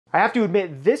I have to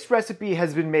admit, this recipe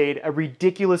has been made a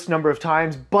ridiculous number of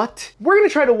times, but we're gonna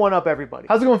try to one-up everybody.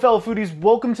 How's it going, fellow foodies?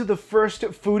 Welcome to the first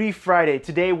Foodie Friday.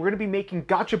 Today, we're gonna be making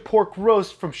gotcha pork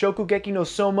roast from Shokugeki no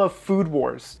Soma Food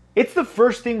Wars. It's the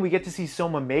first thing we get to see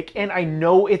Soma make, and I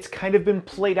know it's kind of been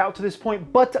played out to this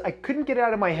point, but I couldn't get it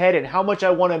out of my head and how much I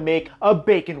wanna make a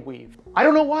bacon weave. I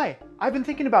don't know why. I've been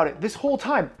thinking about it this whole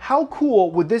time. How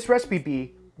cool would this recipe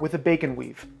be with a bacon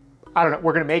weave? I don't know,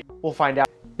 we're gonna make it, we'll find out.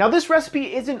 Now this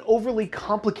recipe isn't overly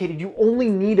complicated, you only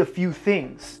need a few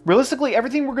things. Realistically,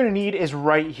 everything we're gonna need is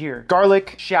right here.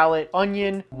 Garlic, shallot,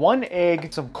 onion, 1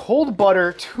 egg, some cold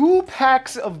butter, 2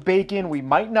 packs of bacon. We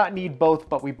might not need both,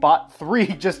 but we bought 3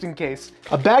 just in case.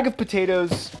 A bag of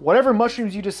potatoes, whatever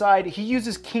mushrooms you decide. He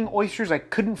uses king oysters, I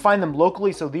couldn't find them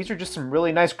locally, so these are just some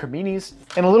really nice creminis,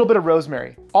 and a little bit of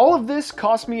rosemary. All of this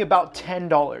cost me about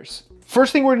 $10.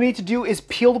 First thing we're gonna need to do is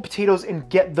peel the potatoes and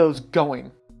get those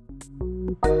going.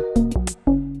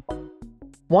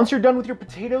 Once you're done with your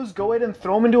potatoes, go ahead and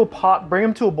throw them into a pot, bring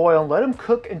them to a boil, and let them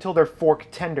cook until they're fork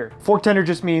tender. Fork tender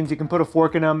just means you can put a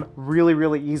fork in them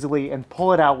really easily and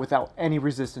pull it out without any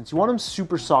resistance. You want them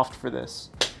super soft for this.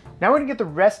 Now we're gonna get the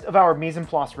rest of our mise en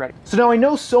place ready. So now I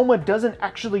know Soma doesn't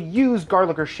actually use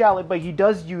garlic or shallot, but he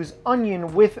does use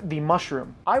onion with the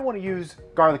mushroom. I wanna use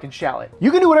garlic and shallot.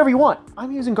 You can do whatever you want.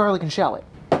 I'm using garlic and shallot.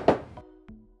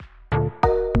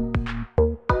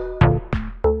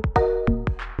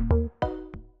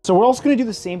 So we're also gonna do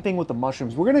the same thing with the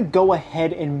mushrooms. We're gonna go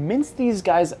ahead and mince these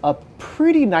guys up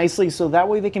pretty nicely so that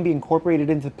way they can be incorporated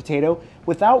into the potato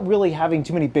without really having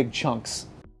too many big chunks.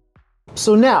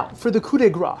 So now, for the coup de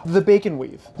grace, the bacon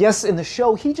weave. Yes, in the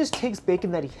show, he just takes bacon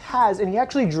that he has and he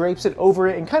actually drapes it over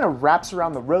it and kind of wraps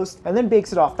around the roast and then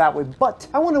bakes it off that way. But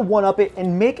I want to one-up it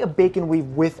and make a bacon weave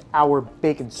with our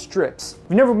bacon strips. If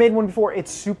you've never made one before, it's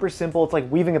super simple. It's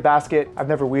like weaving a basket. I've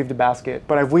never weaved a basket,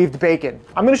 but I've weaved bacon.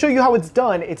 I'm going to show you how it's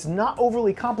done. It's not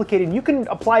overly complicated. You can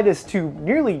apply this to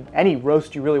nearly any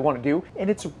roast you really want to do, and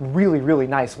it's really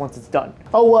nice once it's done.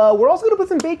 Oh, we're also going to put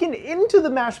some bacon into the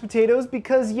mashed potatoes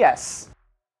because yes.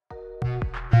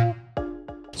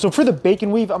 So for the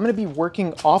bacon weave, I'm gonna be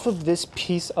working off of this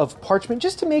piece of parchment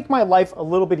just to make my life a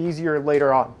little bit easier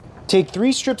later on. Take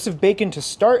 3 strips of bacon to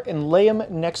start and lay them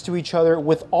next to each other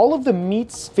with all of the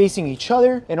meats facing each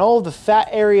other and all of the fat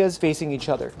areas facing each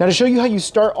other. Now to show you how you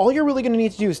start, all you're really gonna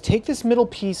need to do is take this middle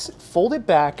piece, fold it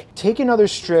back, take another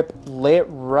strip, lay it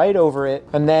right over it,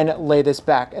 and then lay this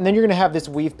back. And then you're gonna have this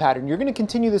weave pattern. You're gonna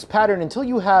continue this pattern until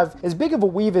you have as big of a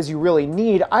weave as you really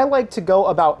need. I like to go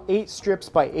about 8 strips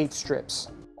by 8 strips.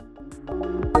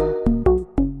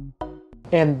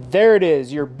 And there it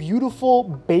is, your beautiful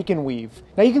bacon weave.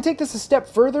 Now you can take this a step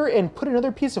further and put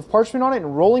another piece of parchment on it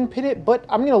and rolling pin it, but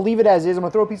I'm gonna leave it as is. I'm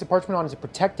gonna throw a piece of parchment on it to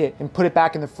protect it and put it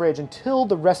back in the fridge until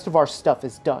the rest of our stuff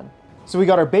is done. So we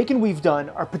got our bacon weave done.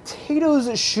 Our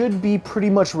potatoes should be pretty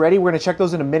much ready. We're gonna check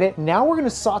those in a minute. Now we're gonna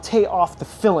saute off the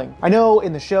filling. I know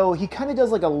in the show, he kind of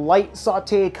does like a light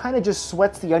saute, kind of just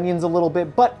sweats the onions a little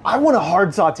bit, but I wanna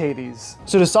hard saute these.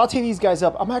 So to saute these guys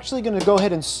up, I'm actually gonna go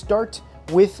ahead and start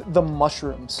with the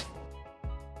mushrooms.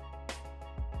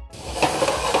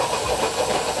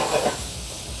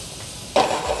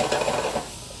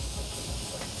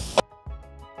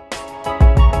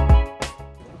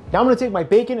 Now I'm gonna take my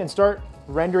bacon and start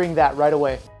rendering that right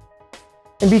away.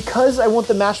 And because I want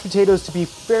the mashed potatoes to be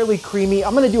fairly creamy,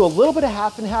 I'm gonna do a little bit of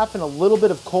half and half and a little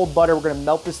bit of cold butter. We're gonna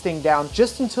melt this thing down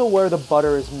just until where the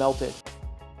butter is melted.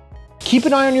 Keep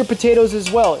an eye on your potatoes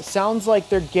as well. It sounds like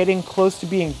they're getting close to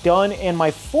being done and my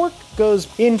fork goes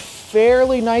in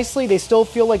fairly nicely. They still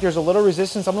feel like there's a little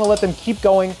resistance. I'm gonna let them keep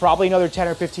going, probably another 10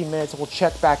 or 15 minutes, and we'll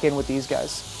check back in with these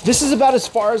guys. This is about as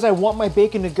far as I want my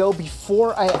bacon to go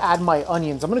before I add my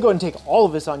onions. I'm gonna go ahead and take all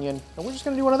of this onion and we're just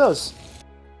gonna do one of those.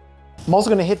 I'm also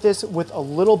gonna hit this with a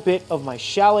little bit of my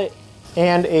shallot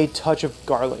and a touch of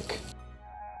garlic.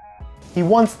 He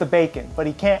wants the bacon, but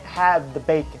he can't have the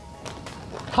bacon.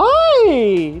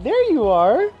 Hi, there you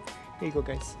are. There you go,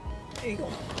 guys. There you go.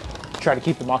 Try to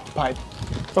keep them occupied.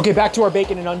 Okay, back to our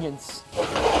bacon and onions.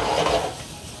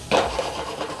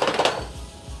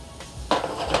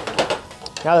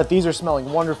 Now that these are smelling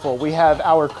wonderful, we have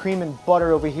our cream and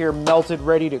butter over here melted,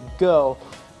 ready to go.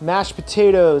 Mashed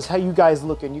potatoes, how you guys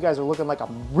looking? You guys are looking like a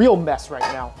real mess right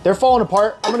now. They're falling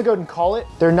apart. I'm gonna go ahead and call it.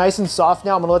 They're nice and soft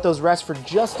now. I'm gonna let those rest for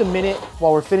just a minute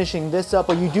while we're finishing this up,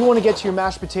 but you do wanna get to your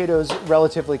mashed potatoes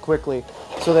relatively quickly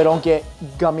so they don't get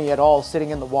gummy at all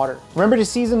sitting in the water. Remember to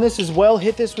season this as well.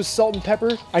 Hit this with salt and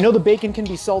pepper. I know the bacon can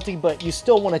be salty, but you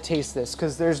still wanna taste this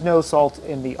because there's no salt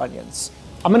in the onions.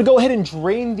 I'm gonna go ahead and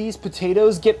drain these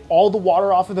potatoes, get all the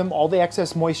water off of them, all the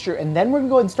excess moisture, and then we're gonna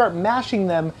go ahead and start mashing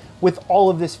them with all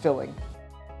of this filling.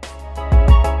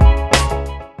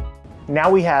 Now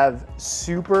we have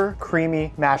super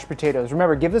creamy mashed potatoes.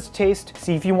 Remember, give this a taste,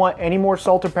 see if you want any more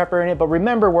salt or pepper in it, but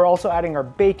remember, we're also adding our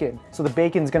bacon, so the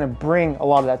bacon's gonna bring a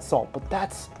lot of that salt, but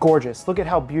that's gorgeous. Look at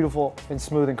how beautiful and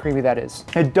smooth and creamy that is.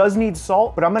 It does need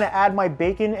salt, but I'm gonna add my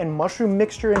bacon and mushroom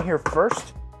mixture in here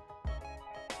first.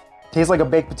 Tastes like a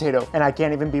baked potato, and I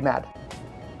can't even be mad.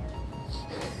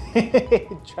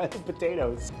 Try the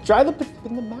potatoes. Try the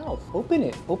in the mouth. Open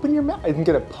it. Open your mouth. I'm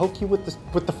gonna poke you with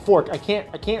the fork. I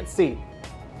can't see.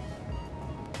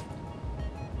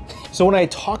 So when I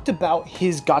talked about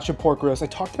his gotcha pork roast, I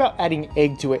talked about adding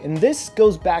egg to it, and this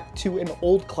goes back to an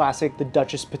old classic, the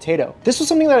Duchess potato. This was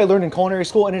something that I learned in culinary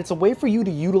school, and it's a way for you to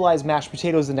utilize mashed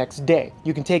potatoes the next day.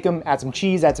 You can take them, add some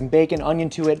cheese, add some bacon, onion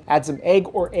to it, add some egg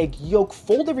or egg yolk,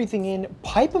 fold everything in,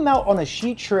 pipe them out on a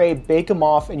sheet tray, bake them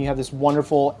off, and you have this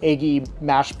wonderful eggy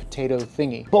mashed potato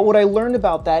thingy. But what I learned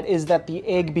about that is that the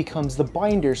egg becomes the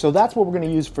binder, so that's what we're gonna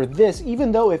use for this.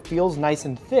 Even though it feels nice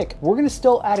and thick, we're gonna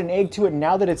still add an egg to it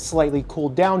now that it's slightly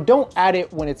cooled down. Don't add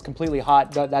it when it's completely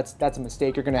hot. That's a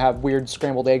mistake. You're gonna have weird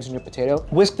scrambled eggs in your potato.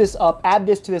 Whisk this up, add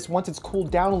this to this once it's cooled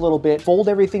down a little bit, fold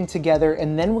everything together,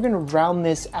 and then we're gonna round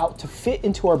this out to fit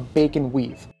into our bacon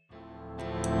weave.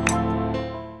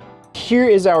 Here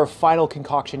is our final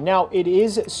concoction. Now, it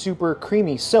is super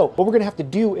creamy, so what we're gonna have to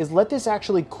do is let this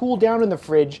actually cool down in the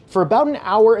fridge for about an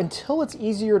hour until it's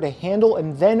easier to handle,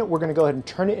 and then we're gonna go ahead and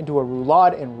turn it into a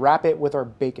roulade and wrap it with our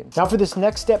bacon. Now for this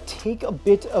next step, take a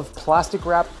bit of plastic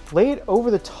wrap, lay it over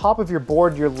the top of your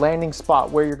board, your landing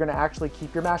spot where you're gonna actually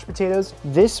keep your mashed potatoes.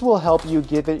 This will help you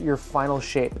give it your final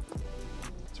shape.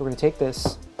 So we're gonna take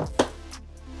this,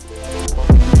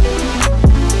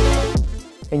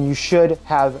 and you should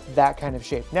have that kind of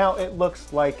shape. Now it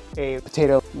looks like a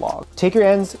potato log. Take your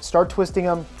ends, start twisting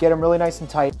them, get them really nice and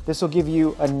tight. This will give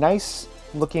you a nice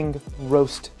looking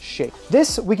roast shape.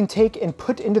 This we can take and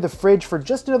put into the fridge for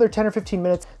just another 10 or 15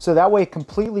 minutes, so that way it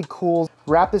completely cools.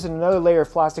 Wrap this in another layer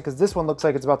of plastic because this one looks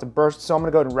like it's about to burst, so I'm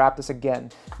gonna go ahead and wrap this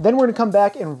again. Then we're gonna come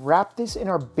back and wrap this in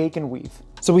our bacon weave.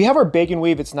 So we have our bacon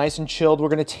weave, it's nice and chilled. We're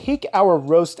gonna take our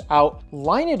roast out,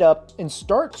 line it up, and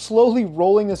start slowly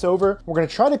rolling this over. We're gonna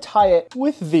try to tie it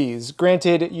with these.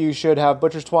 Granted, you should have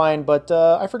butcher's twine, but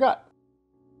I forgot.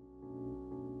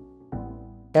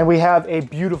 And we have a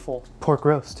beautiful pork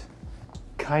roast,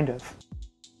 kind of.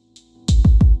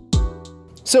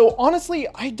 So honestly,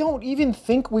 I don't even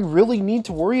think we really need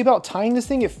to worry about tying this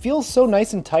thing. It feels so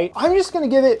nice and tight. I'm just gonna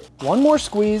give it one more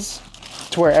squeeze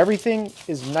to where everything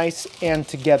is nice and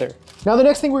together. Now the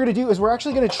next thing we're gonna do is we're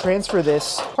actually gonna transfer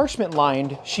this parchment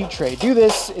lined sheet tray. Do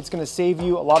this, it's gonna save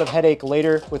you a lot of headache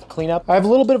later with cleanup. I have a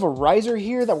little bit of a riser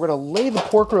here that we're gonna lay the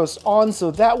pork roast on,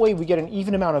 so that way we get an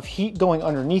even amount of heat going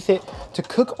underneath it to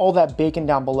cook all that bacon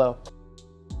down below.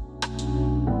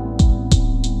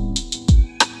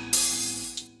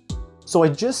 So I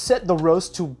just set the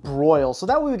roast to broil, so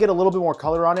that way we get a little bit more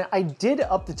color on it. I did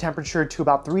up the temperature to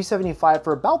about 375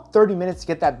 for about 30 minutes to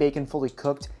get that bacon fully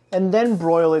cooked, and then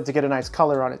broil it to get a nice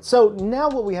color on it. So now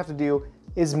what we have to do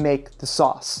is make the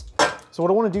sauce. So what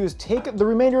I want to do is take the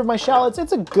remainder of my shallots,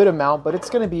 it's a good amount, but it's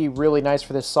going to be really nice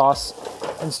for this sauce,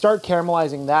 and start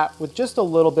caramelizing that with just a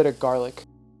little bit of garlic.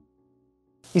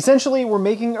 Essentially, we're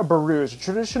making a Bruinoise, a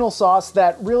traditional sauce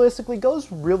that realistically goes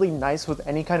really nice with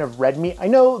any kind of red meat. I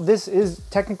know this is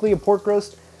technically a pork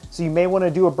roast, so you may want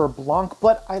to do a beurre blanc,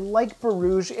 but I like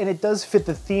Bruinoise and it does fit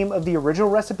the theme of the original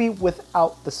recipe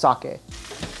without the sake.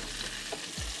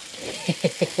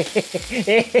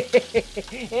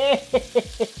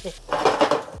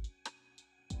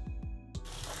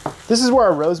 This is where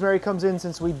our rosemary comes in.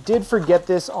 Since we did forget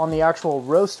this on the actual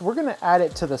roast, we're gonna add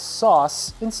it to the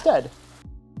sauce instead.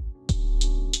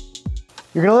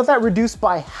 You're gonna let that reduce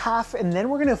by half, and then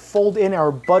we're gonna fold in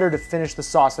our butter to finish the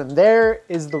sauce, and there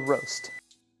is the roast.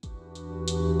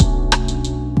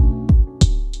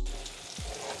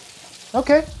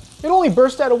 Okay, it only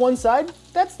burst out of one side.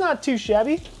 That's not too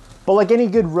shabby. But like any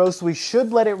good roast, we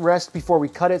should let it rest before we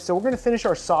cut it, so we're gonna finish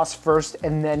our sauce first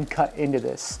and then cut into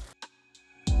this.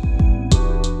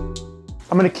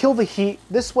 I'm gonna kill the heat.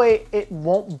 This way it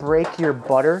won't break your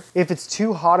butter. If it's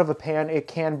too hot of a pan, it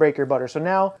can break your butter. So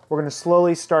now we're gonna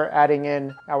slowly start adding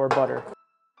in our butter.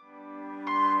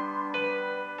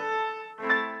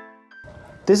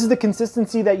 This is the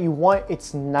consistency that you want.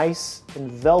 It's nice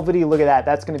and velvety. Look at that.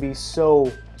 That's gonna be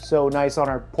so nice on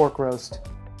our pork roast.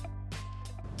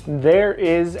 There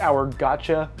is our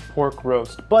gotcha pork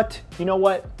roast. But you know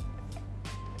what?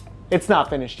 It's not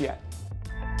finished yet.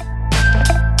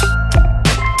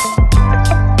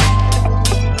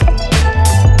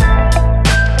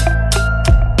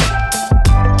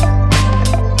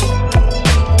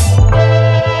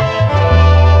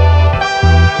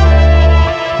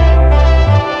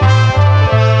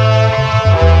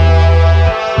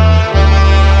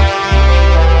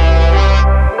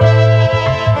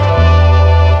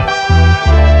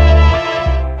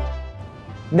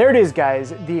 There it is, guys,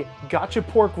 the gotcha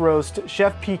pork roast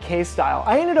Chef PK style.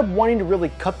 I ended up wanting to really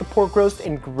cut the pork roast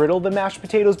and griddle the mashed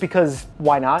potatoes because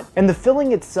why not? And the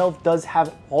filling itself does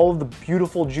have all of the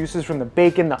beautiful juices from the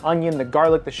bacon, the onion, the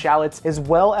garlic, the shallots, as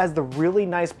well as the really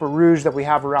nice barouge that we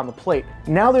have around the plate.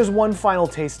 Now there's one final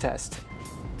taste test.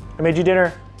 I made you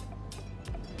dinner.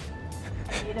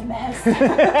 I made a mess.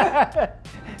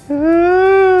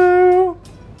 Ooh.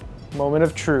 Moment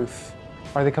of truth.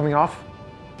 Are they coming off?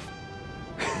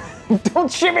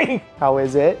 Don't shimmy! How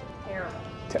is it?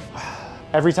 Terrible.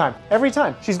 Every time, every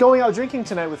time. She's going out drinking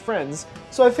tonight with friends,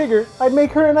 so I figured I'd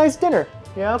make her a nice dinner.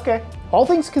 Yeah, okay. All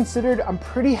things considered, I'm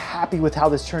pretty happy with how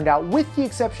this turned out, with the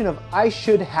exception of I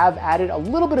should have added a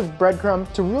little bit of breadcrumb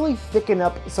to really thicken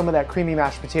up some of that creamy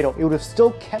mashed potato. It would have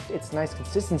still kept its nice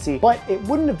consistency, but it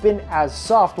wouldn't have been as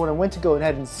soft when I went to go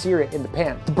ahead and sear it in the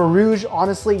pan. The barouge,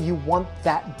 honestly, you want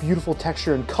that beautiful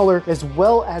texture and color as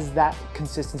well as that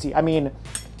consistency. I mean,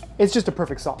 it's just a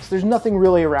perfect sauce. There's nothing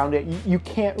really around it. You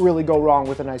can't really go wrong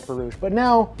with a nice barouge. But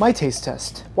now, my taste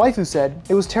test. Waifu said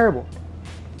it was terrible.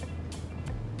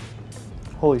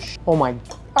 Holy sh! Oh my,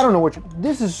 I don't know what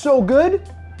this is so good.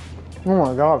 Oh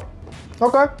my God.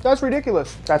 Okay, that's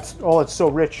ridiculous. It's so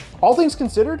rich. All things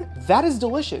considered, that is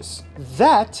delicious.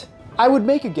 That I would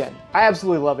make again. I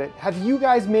absolutely love it. Have you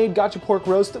guys made gotcha pork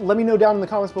roast? Let me know down in the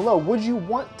comments below. Would you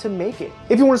want to make it?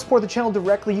 If you want to support the channel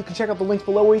directly, you can check out the links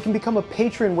below where you can become a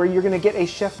patron, where you're gonna get a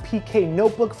Chef PK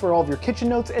notebook for all of your kitchen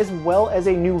notes, as well as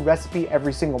a new recipe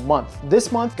every single month. This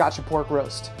month, gotcha pork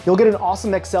roast. You'll get an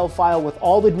awesome Excel file with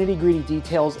all the nitty-gritty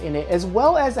details in it, as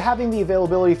well as having the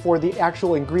availability for the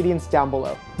actual ingredients down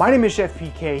below. My name is Chef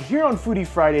PK here on Foodie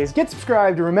Fridays. Get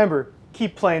subscribed and remember,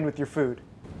 keep playing with your food.